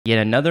Yet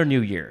another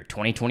new year,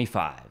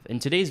 2025. In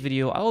today's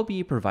video, I will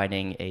be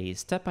providing a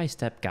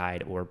step-by-step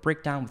guide or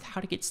breakdown with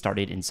how to get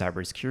started in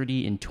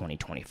cybersecurity in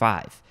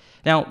 2025.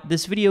 Now,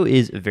 this video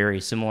is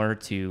very similar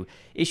to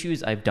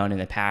issues I've done in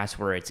the past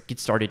where it's get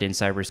started in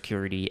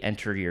cybersecurity,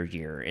 enter your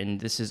year, and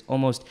this is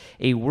almost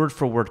a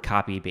word-for-word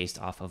copy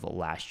based off of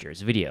last year's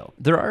video.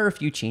 There are a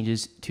few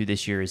changes to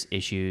this year's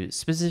issue,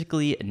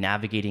 specifically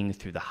navigating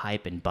through the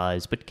hype and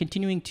buzz, but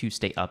continuing to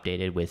stay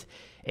updated with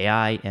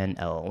AI and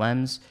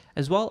LLMs,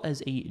 as well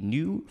as a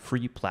new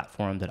free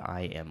platform that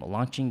I am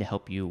launching to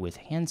help you with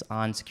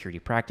hands-on security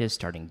practice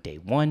starting day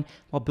one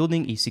while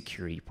building a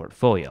security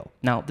portfolio.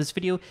 Now, this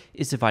video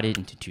is divided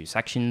into two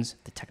sections,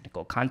 the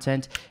technical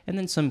content, and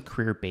then some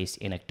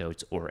career-based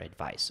anecdotes or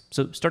advice.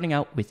 So starting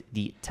out with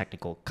the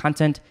technical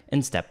content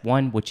in step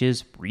one, which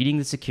is reading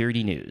the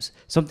security news,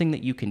 something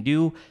that you can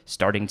do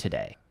starting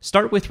today.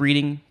 Start with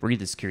read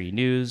the security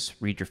news,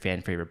 read your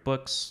fan favorite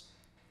books,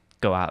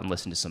 go out and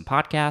listen to some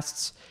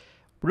podcasts.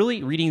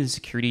 Really, reading the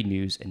security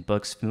news and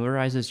books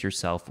familiarizes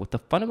yourself with the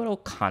fundamental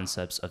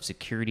concepts of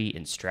security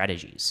and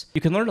strategies.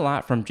 You can learn a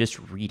lot from just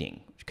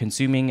reading,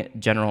 consuming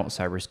general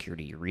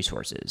cybersecurity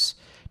resources.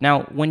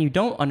 Now, when you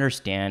don't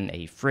understand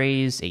a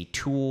phrase, a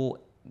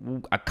tool,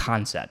 a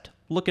concept,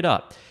 look it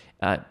up.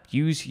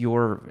 Use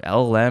your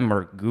LLM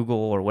or Google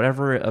or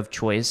whatever of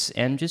choice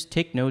and just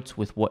take notes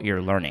with what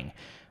you're learning,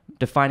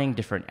 defining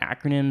different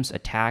acronyms,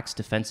 attacks,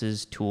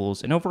 defenses,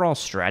 tools, and overall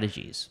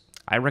strategies.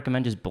 I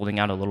recommend just building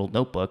out a little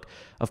notebook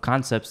of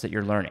concepts that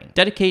you're learning.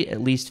 Dedicate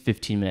at least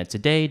 15 minutes a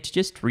day to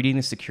just reading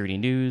the security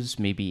news,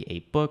 maybe a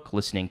book,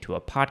 listening to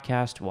a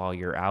podcast while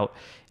you're out,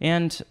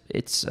 and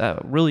it's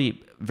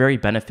really very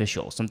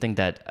beneficial, something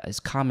that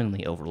is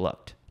commonly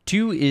overlooked.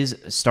 Two is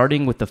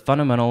starting with the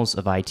fundamentals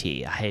of IT.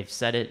 I have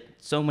said it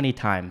so many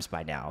times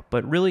by now,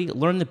 but really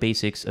learn the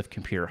basics of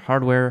computer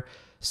hardware,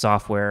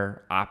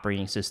 software,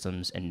 operating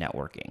systems, and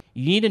networking.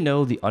 You need to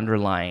know the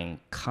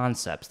underlying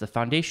concepts, the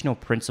foundational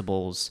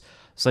principles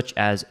such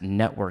as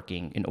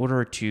networking in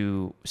order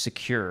to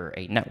secure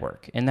a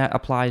network, and that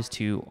applies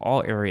to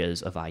all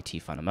areas of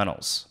IT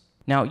fundamentals.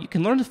 Now, you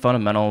can learn the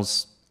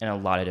fundamentals in a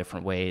lot of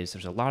different ways.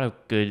 There's a lot of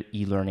good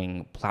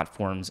e-learning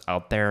platforms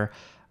out there.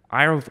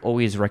 I've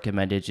always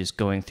recommended just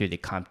going through the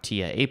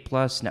CompTIA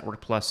A+,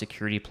 Network Plus,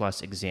 Security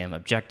Plus exam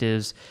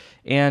objectives,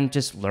 and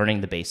just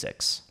learning the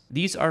basics.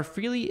 These are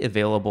freely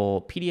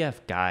available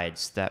PDF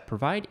guides that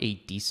provide a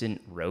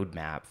decent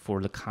roadmap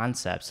for the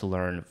concepts to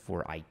learn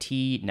for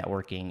IT,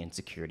 networking, and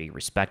security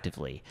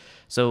respectively.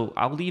 So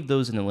I'll leave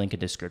those in the link in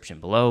the description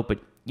below, but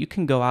you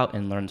can go out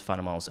and learn the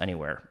fundamentals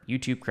anywhere.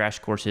 YouTube crash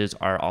courses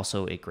are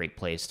also a great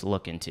place to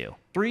look into.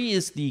 3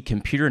 is the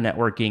computer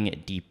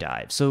networking deep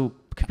dive. So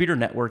computer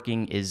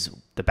networking is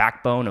the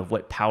backbone of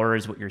what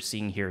powers what you're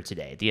seeing here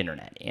today, the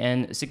internet.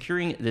 And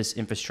securing this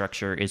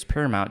infrastructure is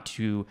paramount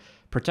to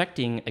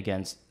protecting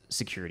against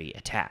security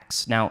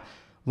attacks. Now,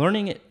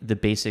 learning the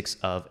basics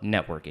of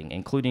networking,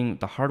 including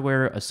the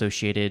hardware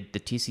associated, the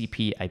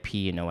TCP,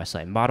 IP, and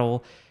OSI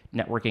model,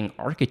 networking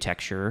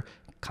architecture,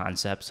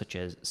 concepts such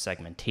as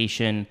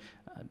segmentation,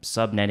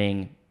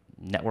 subnetting,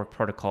 network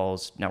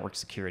protocols, network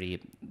security.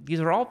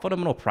 These are all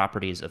fundamental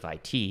properties of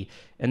IT,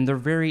 and they're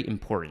very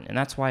important, and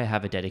that's why I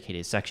have a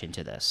dedicated section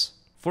to this.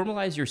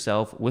 Formalize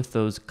yourself with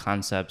those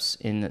concepts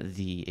in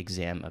the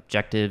exam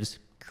objectives,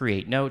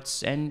 create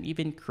notes, and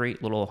even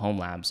create little home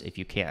labs if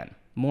you can.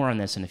 More on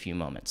this in a few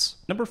moments.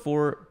 Number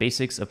 4,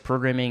 basics of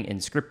programming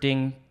and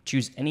scripting.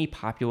 Choose any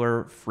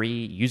popular,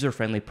 free,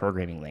 user-friendly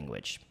programming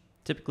language.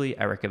 Typically,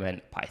 I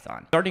recommend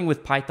Python. Starting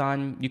with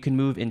Python, you can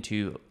move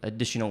into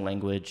additional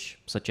language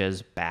such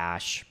as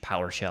Bash,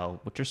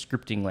 PowerShell, which are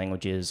scripting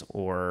languages,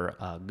 or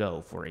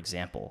Go, for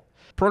example.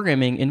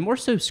 Programming, and more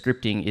so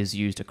scripting, is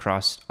used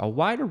across a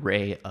wide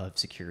array of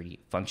security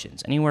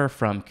functions, anywhere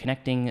from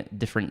connecting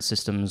different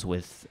systems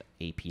with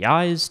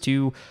APIs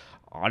to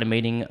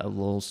automating a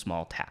little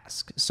small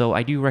task. So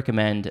I do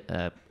recommend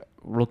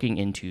looking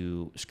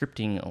into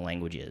scripting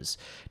languages.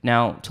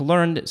 Now, to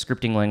learn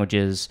scripting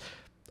languages,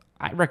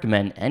 I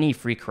recommend any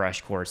free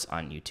crash course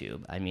on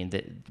YouTube. I mean,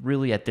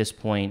 really at this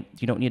point,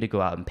 you don't need to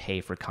go out and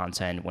pay for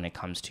content when it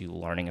comes to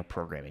learning a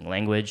programming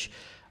language.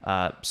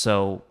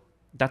 So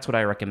that's what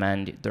I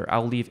recommend.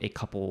 I'll leave a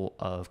couple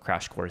of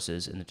crash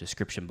courses in the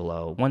description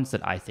below, ones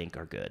that I think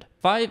are good.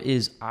 5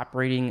 is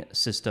operating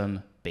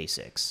system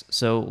basics.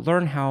 So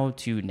learn how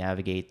to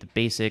navigate the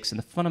basics and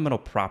the fundamental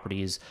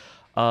properties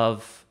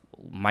of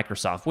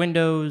Microsoft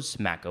Windows,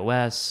 Mac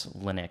OS,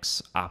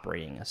 Linux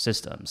operating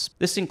systems.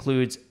 This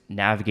includes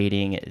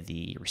navigating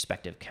the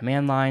respective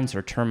command lines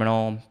or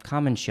terminal,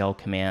 common shell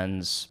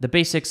commands, the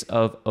basics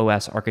of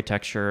OS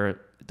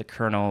architecture, the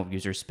kernel,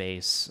 user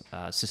space,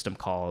 system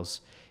calls,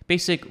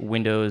 basic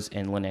Windows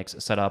and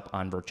Linux setup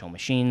on virtual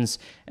machines,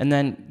 and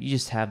then you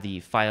just have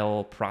the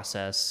file,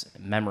 process,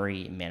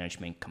 memory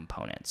management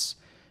components.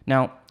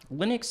 Now,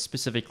 Linux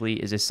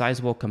specifically is a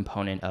sizable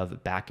component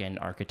of backend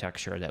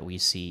architecture that we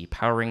see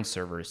powering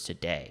servers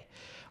today.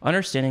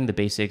 Understanding the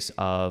basics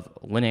of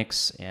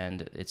Linux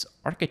and its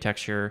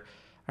architecture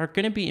are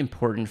going to be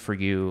important for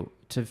you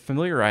to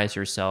familiarize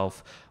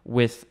yourself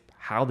with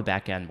how the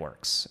backend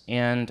works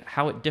and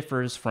how it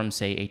differs from,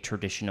 say, a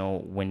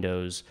traditional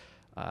Windows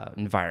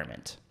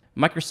environment.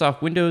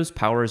 Microsoft Windows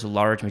powers a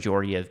large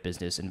majority of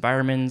business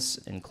environments,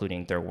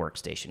 including their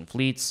workstation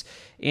fleets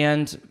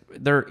and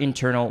their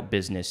internal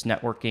business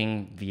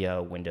networking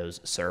via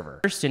Windows Server.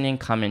 Understanding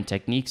common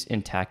techniques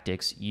and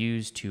tactics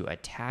used to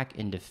attack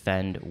and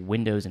defend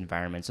Windows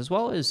environments, as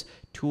well as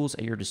tools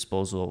at your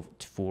disposal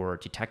for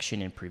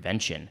detection and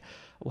prevention,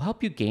 will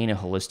help you gain a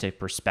holistic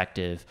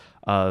perspective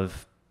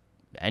of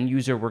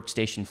end-user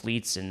workstation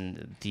fleets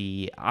and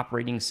the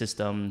operating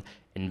system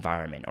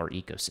environment or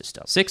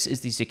ecosystem. 6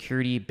 is the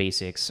security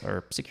basics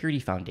or security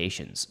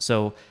foundations.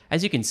 So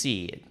as you can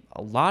see,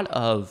 a lot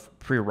of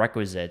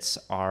prerequisites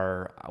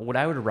are what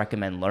I would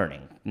recommend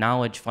learning: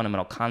 knowledge,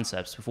 fundamental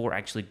concepts before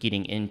actually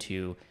getting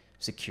into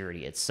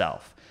security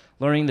itself.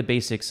 Learning the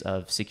basics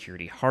of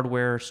security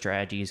hardware,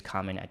 strategies,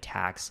 common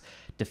attacks,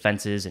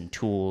 defenses, and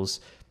tools.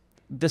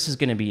 This is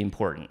going to be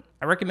important.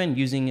 I recommend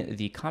using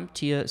the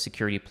CompTIA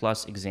Security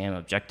Plus exam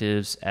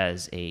objectives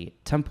as a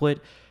template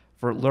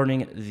for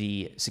learning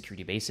the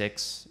security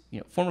basics.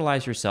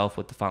 Formalize yourself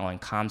with the following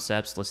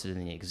concepts listed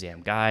in the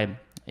exam guide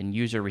and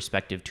use your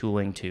respective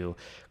tooling to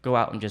go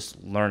out and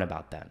just learn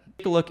about them.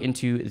 Take a look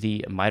into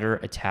the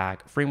MITRE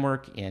ATT&CK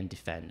framework and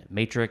defend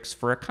matrix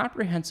for a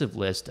comprehensive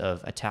list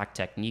of attack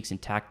techniques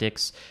and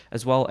tactics,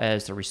 as well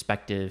as the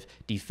respective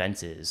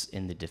defenses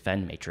in the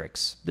defend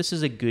matrix. This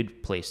is a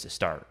good place to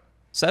start.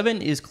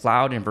 7 is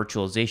cloud and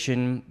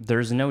virtualization.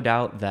 There's no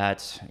doubt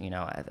that,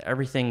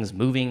 everything's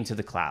moving to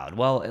the cloud,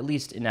 well, at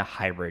least in a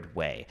hybrid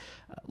way.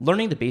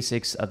 Learning the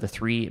basics of the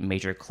 3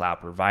 major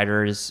cloud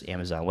providers,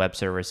 Amazon Web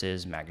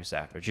Services,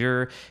 Microsoft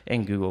Azure,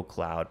 and Google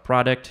Cloud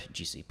Product,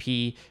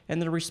 GCP,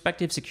 and their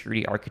respective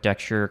security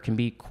architecture can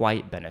be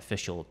quite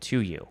beneficial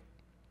to you.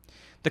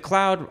 The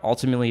cloud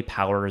ultimately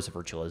powers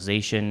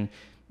virtualization.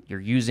 You're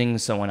using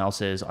someone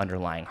else's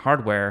underlying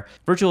hardware.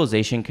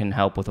 Virtualization can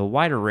help with a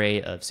wide array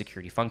of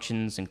security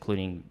functions,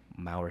 including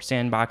malware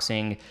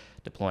sandboxing,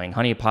 deploying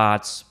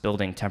honeypots,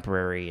 building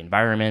temporary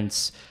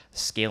environments,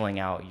 scaling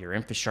out your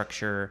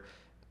infrastructure.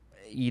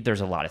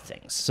 There's a lot of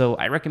things. So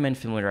I recommend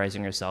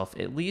familiarizing yourself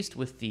at least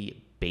with the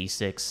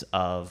basics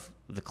of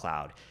the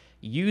cloud.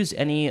 Use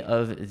any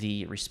of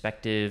the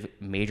respective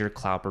major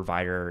cloud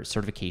provider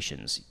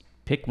certifications.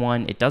 Pick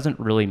one. It doesn't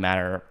really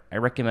matter. I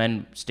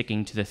recommend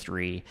sticking to the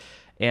 3.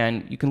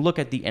 And you can look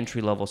at the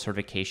entry-level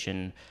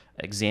certification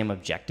exam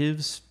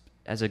objectives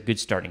as a good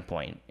starting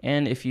point.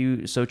 And if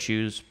you so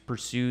choose,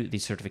 pursue the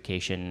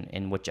certification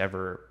in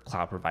whichever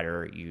cloud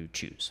provider you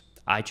choose.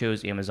 I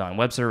chose Amazon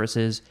Web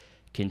Services,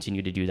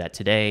 continue to do that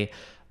today,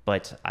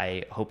 but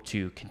I hope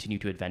to continue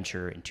to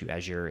adventure into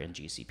Azure and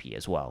GCP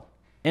as well.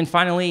 And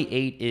finally,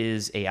 8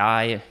 is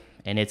AI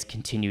and its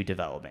continued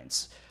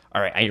developments.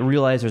 All right, I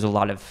realize there's a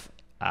lot of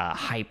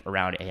hype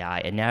around AI,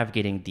 and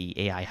navigating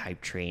the AI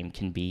hype train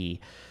can be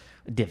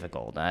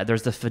difficult.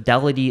 There's the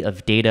fidelity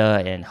of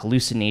data and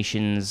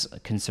hallucinations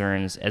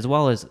concerns, as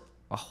well as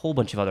a whole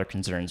bunch of other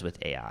concerns with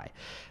AI.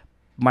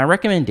 My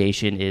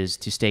recommendation is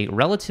to stay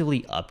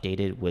relatively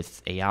updated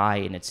with AI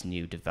and its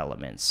new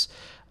developments.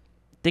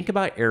 Think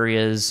about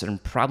areas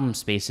and problem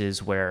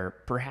spaces where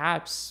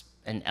perhaps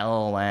an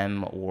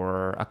LLM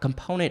or a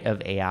component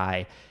of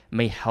AI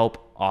may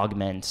help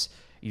augment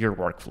your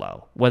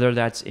workflow, whether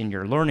that's in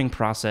your learning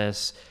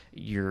process,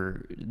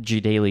 your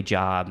daily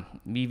job,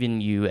 even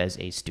you as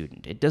a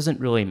student. It doesn't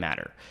really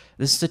matter.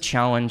 This is a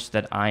challenge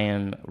that I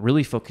am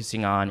really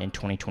focusing on in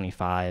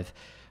 2025.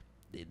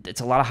 It's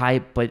a lot of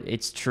hype, but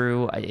it's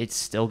true. It's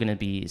still going to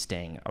be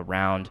staying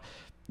around.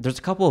 There's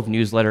a couple of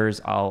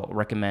newsletters I'll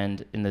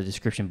recommend in the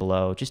description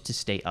below just to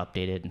stay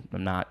updated.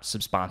 I'm not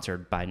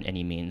sponsored by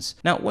any means.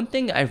 Now, one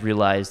thing I've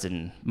realized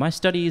in my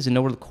studies and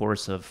over the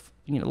course of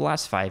the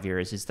last 5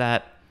 years is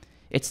that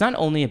it's not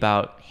only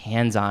about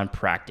hands-on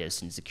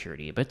practice in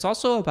security, but it's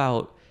also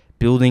about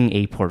building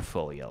a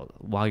portfolio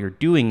while you're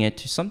doing it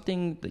to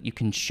something that you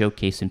can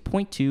showcase and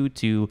point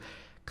to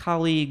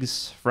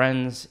colleagues,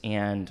 friends,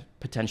 and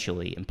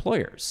potentially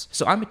employers.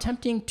 So I'm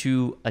attempting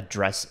to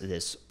address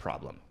this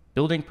problem,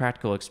 building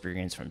practical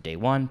experience from day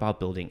one while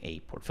building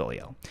a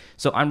portfolio.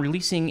 So I'm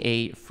releasing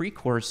a free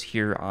course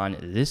here on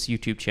this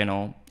YouTube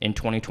channel in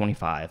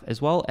 2025,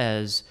 as well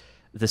as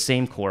the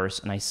same course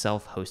on a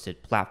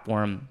self-hosted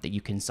platform that you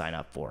can sign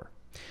up for.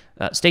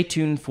 Stay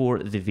tuned for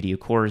the video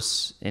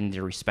course and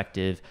the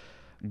respective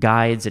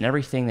guides and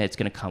everything that's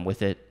going to come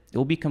with it. It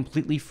will be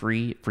completely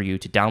free for you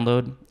to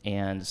download.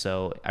 And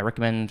so I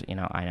recommend,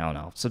 I don't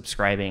know,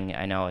 subscribing.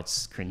 I know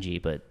it's cringy,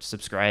 but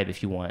subscribe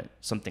if you want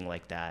something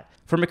like that.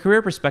 From a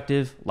career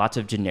perspective, lots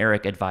of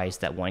generic advice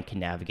that one can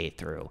navigate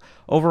through.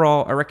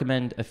 Overall, I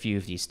recommend a few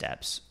of these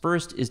steps.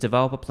 First is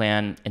develop a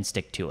plan and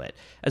stick to it,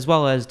 as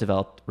well as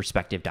develop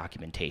respective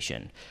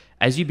documentation.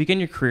 As you begin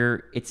your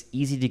career, it's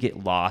easy to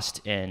get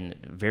lost in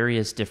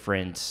various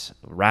different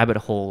rabbit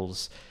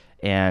holes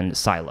and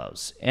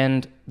silos.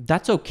 And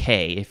that's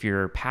okay if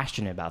you're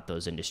passionate about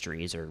those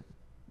industries or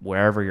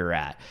wherever you're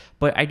at.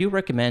 But I do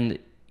recommend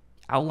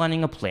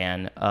outlining a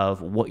plan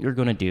of what you're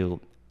going to do,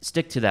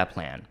 stick to that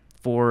plan,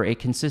 for a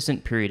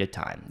consistent period of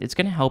time. It's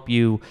going to help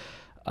you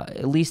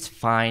at least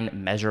find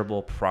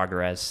measurable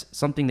progress,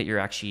 something that you're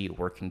actually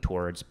working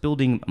towards,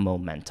 building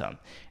momentum.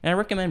 And I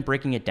recommend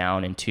breaking it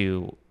down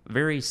into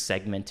very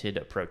segmented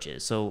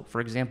approaches. So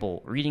for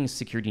example, reading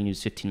security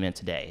news 15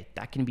 minutes a day,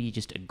 that can be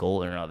just a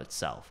goal in and of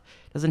itself.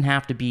 It doesn't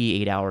have to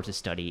be 8 hours of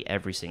study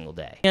every single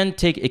day. And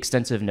take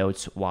extensive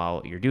notes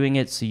while you're doing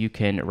it so you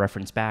can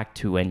reference back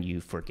to when you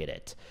forget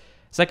it.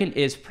 Second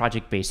is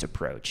project-based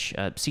approach.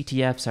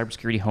 CTF,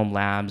 Cybersecurity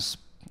Homelabs,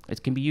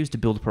 it can be used to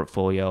build a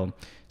portfolio,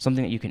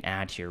 something that you can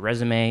add to your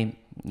resume,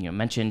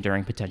 mention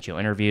during potential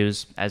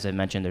interviews. As I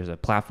mentioned, there's a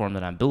platform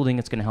that I'm building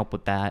that's going to help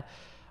with that.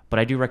 But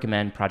I do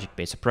recommend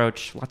project-based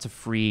approach, lots of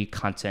free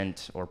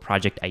content or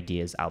project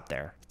ideas out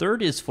there.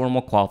 Third is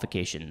formal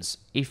qualifications.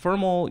 A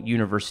formal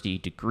university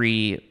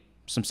degree,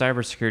 some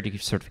cybersecurity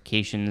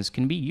certifications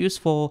can be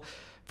useful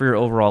for your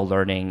overall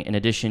learning, in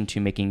addition to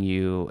making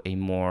you a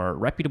more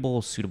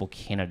reputable, suitable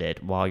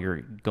candidate while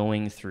you're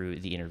going through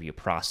the interview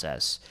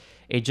process.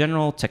 A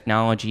general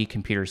technology,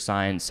 computer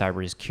science,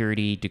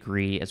 cybersecurity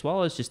degree, as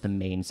well as just the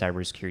main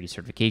cybersecurity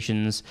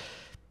certifications,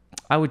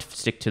 I would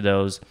stick to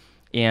those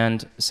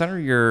and center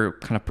your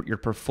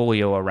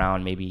portfolio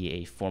around maybe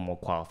a formal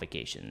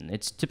qualification.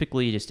 It's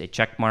typically just a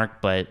check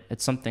mark, but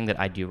it's something that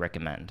I do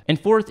recommend. And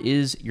fourth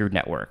is your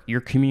network,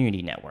 your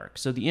community network.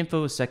 So the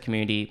InfoSec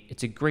community,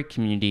 it's a great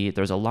community.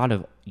 There's a lot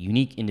of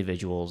unique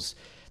individuals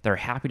that are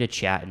happy to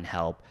chat and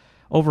help.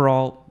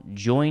 Overall,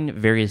 join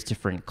various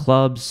different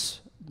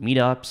clubs,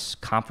 meetups,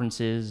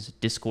 conferences,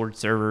 Discord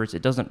servers.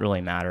 It doesn't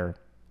really matter.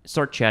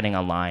 Start chatting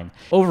online.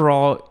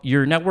 Overall,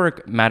 your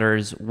network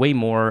matters way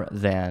more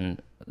than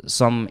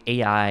some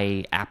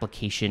AI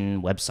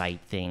application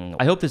website thing.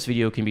 I hope this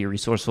video can be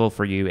resourceful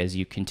for you as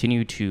you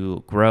continue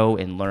to grow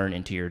and learn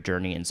into your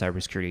journey in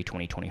cybersecurity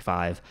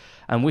 2025.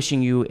 I'm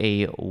wishing you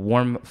a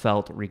warm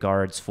felt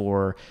regards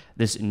for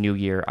this new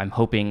year. I'm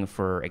hoping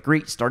for a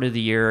great start of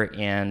the year,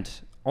 and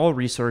all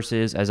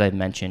resources, as I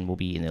mentioned, will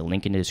be in the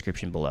link in the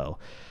description below.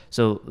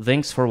 So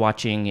thanks for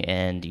watching,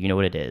 and you know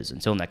what it is.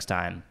 Until next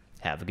time,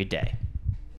 have a good day.